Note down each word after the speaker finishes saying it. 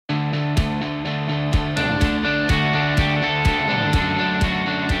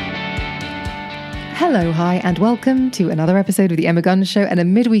Hello, hi, and welcome to another episode of The Emma Gunn Show and a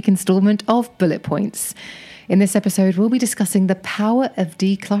midweek instalment of Bullet Points. In this episode, we'll be discussing the power of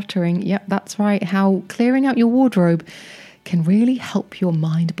decluttering. Yep, that's right, how clearing out your wardrobe can really help your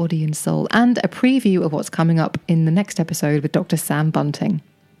mind, body and soul, and a preview of what's coming up in the next episode with Dr. Sam Bunting.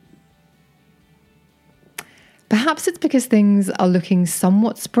 Perhaps it's because things are looking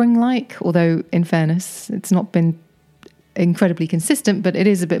somewhat spring-like, although in fairness, it's not been incredibly consistent, but it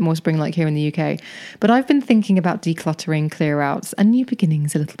is a bit more spring-like here in the UK. But I've been thinking about decluttering, clear-outs and new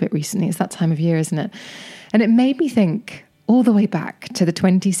beginnings a little bit recently. It's that time of year, isn't it? And it made me think all the way back to the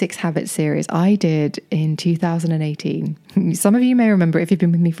 26 Habits series I did in 2018. Some of you may remember if you've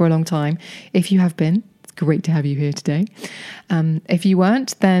been with me for a long time. If you have been, it's great to have you here today. If you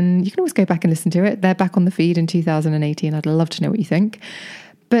weren't, then you can always go back and listen to it. They're back on the feed in 2018. I'd love to know what you think.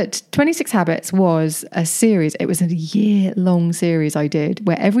 But 26 Habits was a series. It was a year-long series I did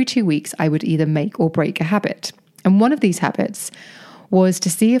where every 2 weeks I would either make or break a habit. And one of these habits was to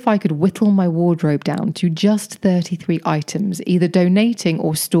see if I could whittle my wardrobe down to just 33 items, either donating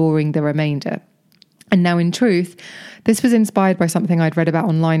or storing the remainder. And now in truth, this was inspired by something I'd read about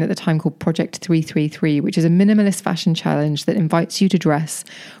online at the time called Project 333, which is a minimalist fashion challenge that invites you to dress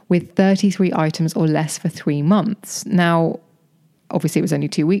with 33 items or less for 3 months. Now, obviously, it was only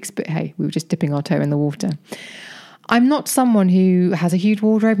 2 weeks, but hey, we were just dipping our toe in the water. I'm not someone who has a huge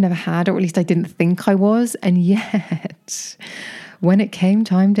wardrobe, never had, or at least I didn't think I was. And yet, when it came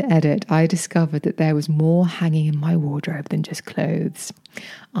time to edit, I discovered that there was more hanging in my wardrobe than just clothes.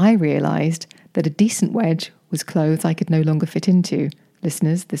 I realised that a decent wedge was clothes I could no longer fit into.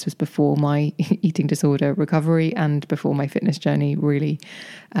 Listeners, this was before my eating disorder recovery and before my fitness journey really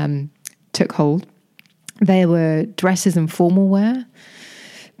took hold. There were dresses and formal wear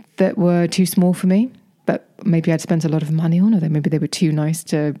that were too small for me, but maybe I'd spent a lot of money on, or maybe they were too nice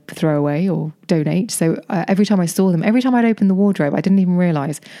to throw away or donate. So every time I saw them, every time I'd open the wardrobe, I didn't even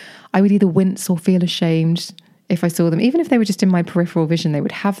realise, I would either wince or feel ashamed if I saw them. Even if they were just in my peripheral vision, they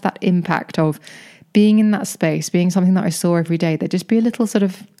would have that impact of being in that space, being something that I saw every day. There'd just be a little sort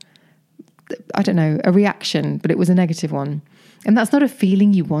of, I don't know, a reaction, but it was a negative one. And that's not a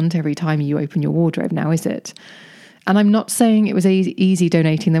feeling you want every time you open your wardrobe now, is it? And I'm not saying it was easy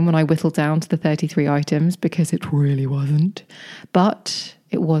donating them when I whittled down to the 33 items, because it really wasn't. But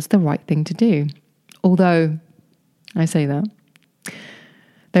it was the right thing to do. Although, I say that,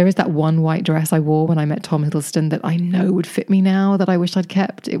 there is that one white dress I wore when I met Tom Hiddleston that I know would fit me now, that I wish I'd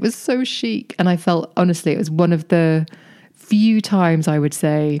kept. It was so chic. And I felt, honestly, it was one of the few times I would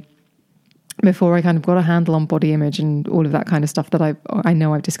say, before I kind of got a handle on body image and all of that kind of stuff that I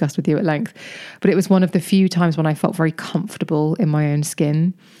know I've discussed with you at length. But it was one of the few times when I felt very comfortable in my own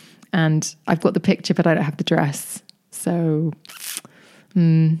skin. And I've got the picture, but I don't have the dress. So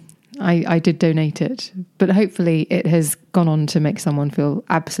I did donate it. But hopefully it has gone on to make someone feel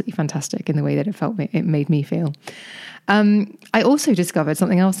absolutely fantastic in the way that it made me feel. I also discovered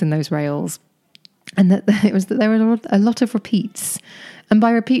something else in those rails. And that there were a lot of repeats. And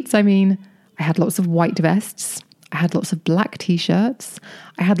by repeats, I mean, I had lots of white vests. I had lots of black t-shirts.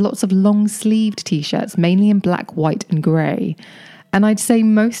 I had lots of long-sleeved t-shirts, mainly in black, white and grey. And I'd say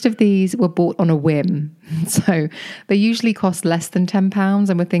most of these were bought on a whim. So they usually cost less than £10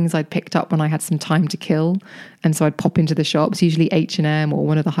 and were things I'd picked up when I had some time to kill. And so I'd pop into the shops, usually H&M or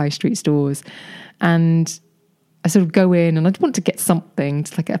one of the high street stores. And I sort of go in and I'd want to get something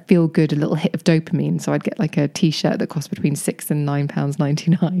to like a feel good, a little hit of dopamine. So I'd get like a t-shirt that cost between £6 and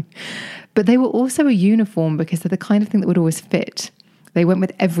 £9.99. But they were also a uniform because they're the kind of thing that would always fit. They went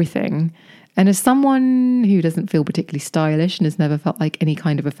with everything. And as someone who doesn't feel particularly stylish and has never felt like any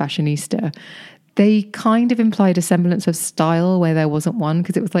kind of a fashionista, they kind of implied a semblance of style where there wasn't one,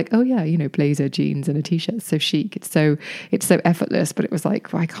 because it was like, oh yeah, blazer, jeans and a t-shirt. It's so chic. It's so effortless. But it was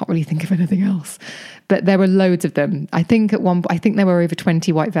like, well, I can't really think of anything else. But there were loads of them. I think there were over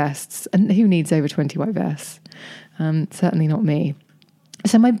 20 white vests. And who needs over 20 white vests? Certainly not me.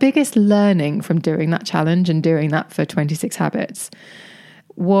 So my biggest learning from doing that challenge and doing that for 26 Habits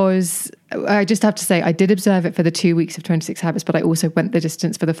was, I just have to say, I did observe it for the 2 weeks of 26 Habits, but I also went the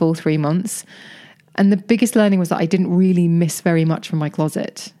distance for the full 3 months. And the biggest learning was that I didn't really miss very much from my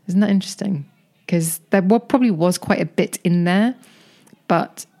closet. Isn't that interesting? Because there probably was quite a bit in there,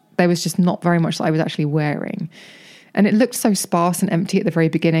 but there was just not very much that I was actually wearing. And it looked so sparse and empty at the very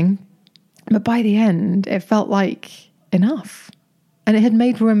beginning. But by the end, it felt like enough. And it had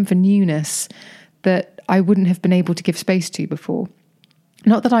made room for newness that I wouldn't have been able to give space to before.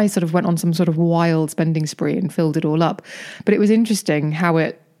 Not that I sort of went on some sort of wild spending spree and filled it all up, but it was interesting how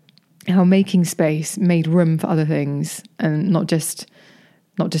making space made room for other things and not just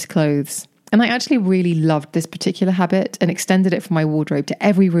clothes. And I actually really loved this particular habit and extended it from my wardrobe to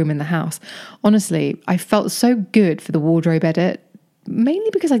every room in the house. Honestly, I felt so good for the wardrobe edit, mainly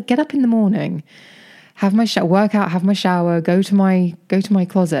because I'd get up in the morning, have my workout, have my shower, go to my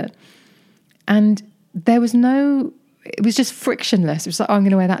closet. And there was it was just frictionless. It was like, oh, I'm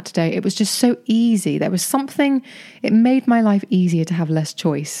going to wear that today. It was just so easy. There was something, it made my life easier to have less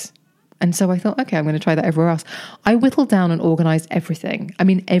choice. And so I thought, okay, I'm going to try that everywhere else. I whittled down and organized everything. I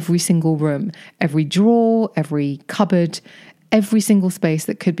mean, every single room, every drawer, every cupboard, every single space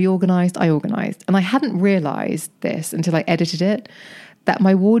that could be organized, I organized. And I hadn't realized this until I edited it, that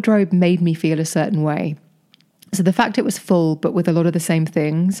my wardrobe made me feel a certain way. So the fact it was full, but with a lot of the same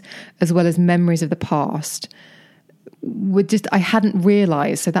things, as well as memories of the past, I hadn't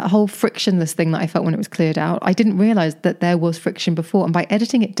realized. So that whole frictionless thing that I felt when it was cleared out, I didn't realize that there was friction before. And by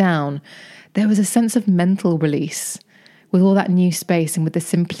editing it down, there was a sense of mental release with all that new space and with the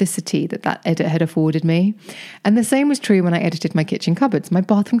simplicity that edit had afforded me. And the same was true when I edited my kitchen cupboards, my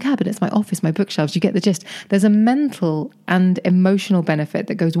bathroom cabinets, my office, my bookshelves. You get the gist. There's a mental and emotional benefit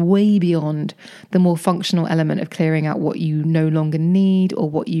that goes way beyond the more functional element of clearing out what you no longer need or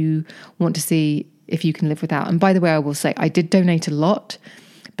what you want to see if you can live without. And by the way, I will say I did donate a lot,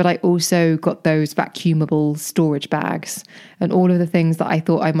 but I also got those vacuumable storage bags and all of the things that I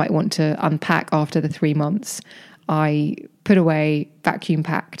thought I might want to unpack after the 3 months. I put away, vacuum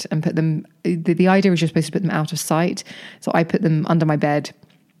packed, and put them. The idea is you're supposed to put them out of sight. So I put them under my bed.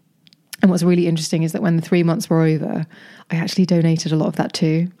 And what's really interesting is that when the 3 months were over, I actually donated a lot of that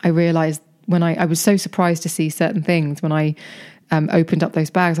too. I realized when I was so surprised to see certain things when I opened up those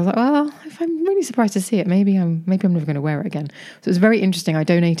bags. I was like, well, if I'm really surprised to see it, maybe I'm never going to wear it again. So it was very interesting. I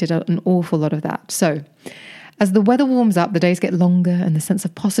donated an awful lot of that. So as the weather warms up, the days get longer and the sense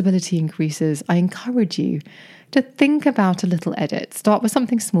of possibility increases, I encourage you to think about a little edit. Start with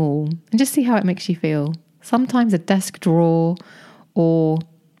something small and just see how it makes you feel. Sometimes a desk drawer, or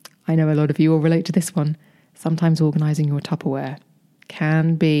I know a lot of you will relate to this one, sometimes organizing your Tupperware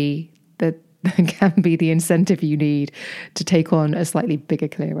can be the incentive you need to take on a slightly bigger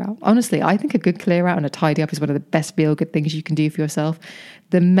clear out. Honestly, I think a good clear out and a tidy up is one of the best feel good things you can do for yourself.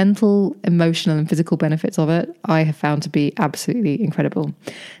 The mental, emotional and physical benefits of it, I have found to be absolutely incredible.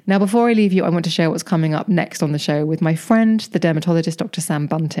 Now, before I leave you, I want to share what's coming up next on the show with my friend, the dermatologist, Dr. Sam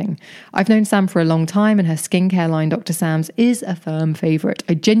Bunting. I've known Sam for a long time and her skincare line, Dr. Sam's, is a firm favourite.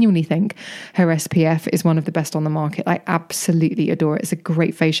 I genuinely think her SPF is one of the best on the market. I absolutely adore it. It's a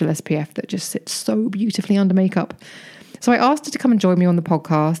great facial SPF that just sits so beautifully under makeup. So I asked her to come and join me on the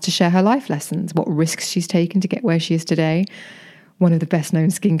podcast to share her life lessons, what risks she's taken to get where she is today. One of the best known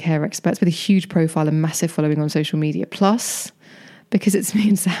skincare experts with a huge profile and massive following on social media. Plus, because it's me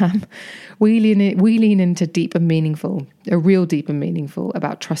and Sam, we lean into deep and meaningful, a real deep and meaningful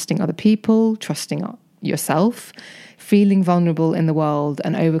about trusting other people, trusting yourself, feeling vulnerable in the world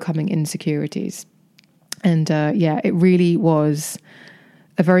and overcoming insecurities. And it really was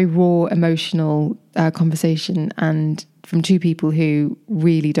a very raw, emotional conversation, and from two people who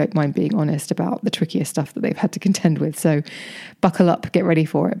really don't mind being honest about the trickiest stuff that they've had to contend with. So buckle up, get ready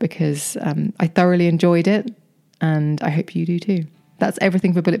for it, because I thoroughly enjoyed it, and I hope you do too. That's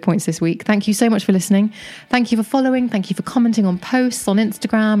everything for Bullet Points this week. Thank you so much for listening. Thank you for following. Thank you for commenting on posts on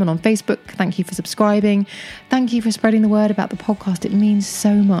Instagram and on Facebook. Thank you for subscribing. Thank you for spreading the word about the podcast. It means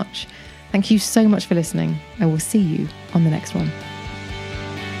so much. Thank you so much for listening. I will see you on the next one.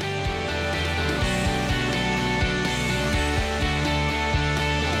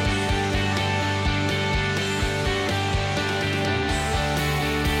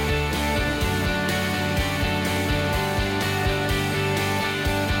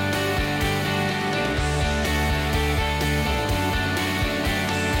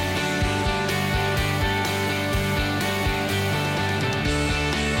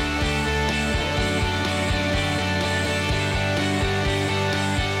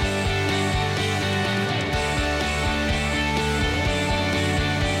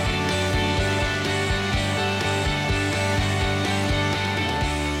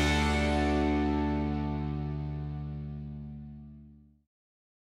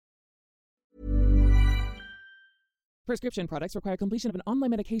 Prescription products require completion of an online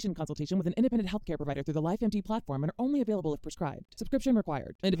medication consultation with an independent healthcare provider through the LifeMD platform and are only available if prescribed. Subscription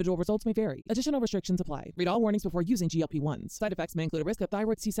required. Individual results may vary. Additional restrictions apply. Read all warnings before using GLP-1s. Side effects may include a risk of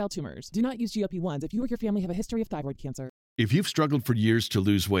thyroid C-cell tumors. Do not use GLP-1s if you or your family have a history of thyroid cancer. If you've struggled for years to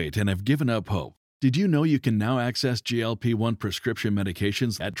lose weight and have given up hope, did you know you can now access GLP-1 prescription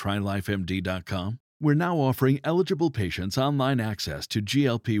medications at TryLifeMD.com? We're now offering eligible patients online access to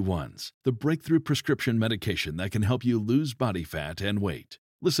GLP-1s, the breakthrough prescription medication that can help you lose body fat and weight.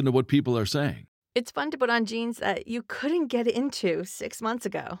 Listen to what people are saying. It's fun to put on jeans that you couldn't get into 6 months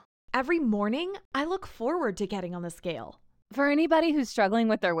ago. Every morning, I look forward to getting on the scale. For anybody who's struggling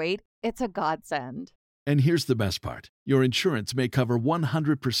with their weight, it's a godsend. And here's the best part. Your insurance may cover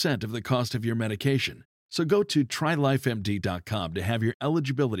 100% of the cost of your medication. So go to trylifemd.com to have your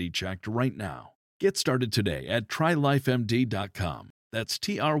eligibility checked right now. Get started today at trylifemd.com. That's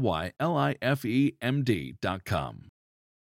TRYLIFEMD.com.